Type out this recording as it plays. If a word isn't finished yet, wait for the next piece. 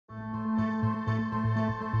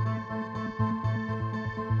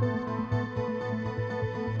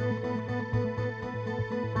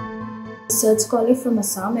Research scholar from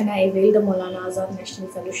Assam, and I availed the Maulana Azad National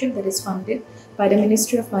Fellowship that is funded by the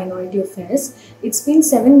Ministry of Minority Affairs. It's been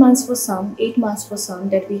 7 months for some, 8 months for some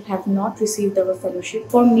that we have not received our fellowship.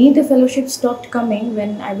 For me, the fellowship stopped coming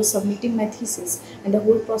when I was submitting my thesis, and the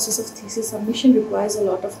whole process of thesis submission requires a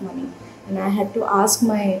lot of money. And I had to ask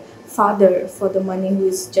my father for the money, who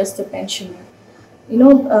is just a pensioner.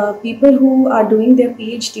 People who are doing their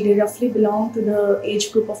PhD, they roughly belong to the age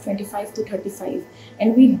group of 25 to 35.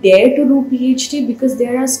 And we dare to do PhD because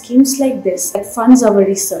there are schemes like this that funds our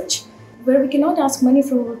research, where we cannot ask money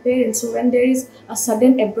from our parents. So when there is a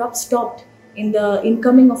sudden abrupt stop in the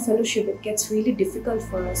incoming of fellowship, it gets really difficult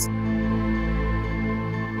for us.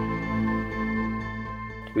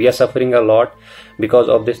 We are suffering a lot because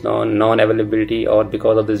of this non-availability or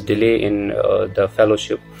because of this delay in the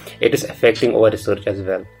fellowship. It is affecting our research as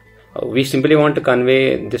well. We simply want to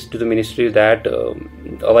convey this to the ministry that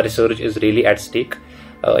our research is really at stake.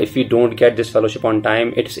 If we don't get this fellowship on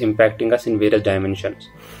time, it is impacting us in various dimensions.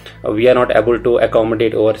 We are not able to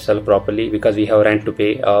accommodate ourselves properly because we have rent to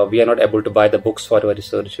pay. We are not able to buy the books for our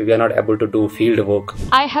research. We are not able to do field work.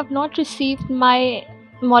 I have not received my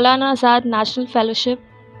Maulana Azad National Fellowship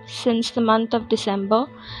since the month of December,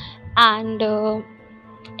 and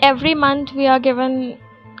every month we are given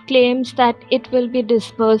claims that it will be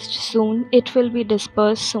disbursed soon,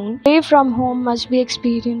 Away from home must be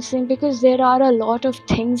experiencing, because there are a lot of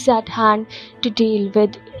things at hand to deal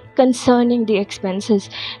with concerning the expenses.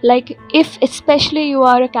 Like, if especially you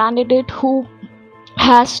are a candidate who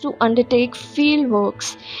has to undertake field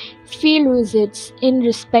visits in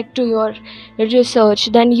respect to your research,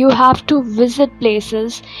 then you have to visit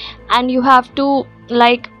places and you have to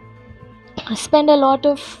spend a lot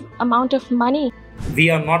of amount of money. We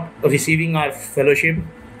are not receiving our fellowship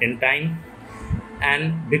in time,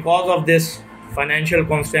 and because of this financial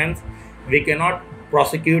constraints, we cannot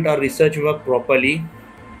prosecute our research work properly.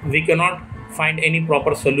 We cannot find any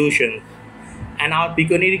proper solution, and our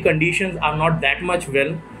pecuniary conditions are not that much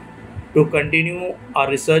well to continue our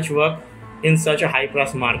research work in such a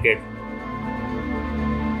high-price market.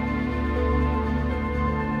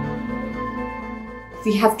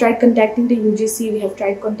 We have tried contacting the UGC, we have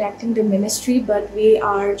tried contacting the ministry, but we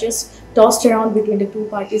are just tossed around between the two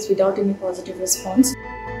parties without any positive response.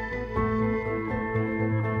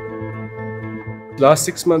 Last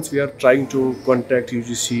 6 months we are trying to contact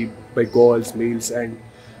UGC by calls, mails, and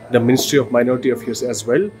the Ministry of Minority Affairs as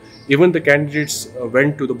well. Even the candidates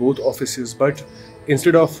went to the both offices, but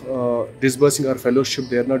instead of disbursing our fellowship,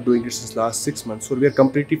 they are not doing it since last 6 months. So we are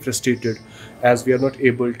completely frustrated as we are not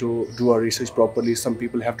able to do our research properly. Some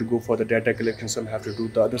people have to go for the data collection, some have to do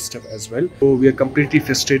the other stuff as well. So we are completely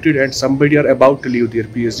frustrated, and somebody are about to leave their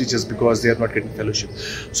PhD just because they are not getting fellowship.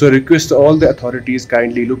 So I request all the authorities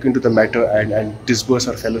kindly look into the matter and disburse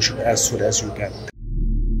our fellowship as soon as you can.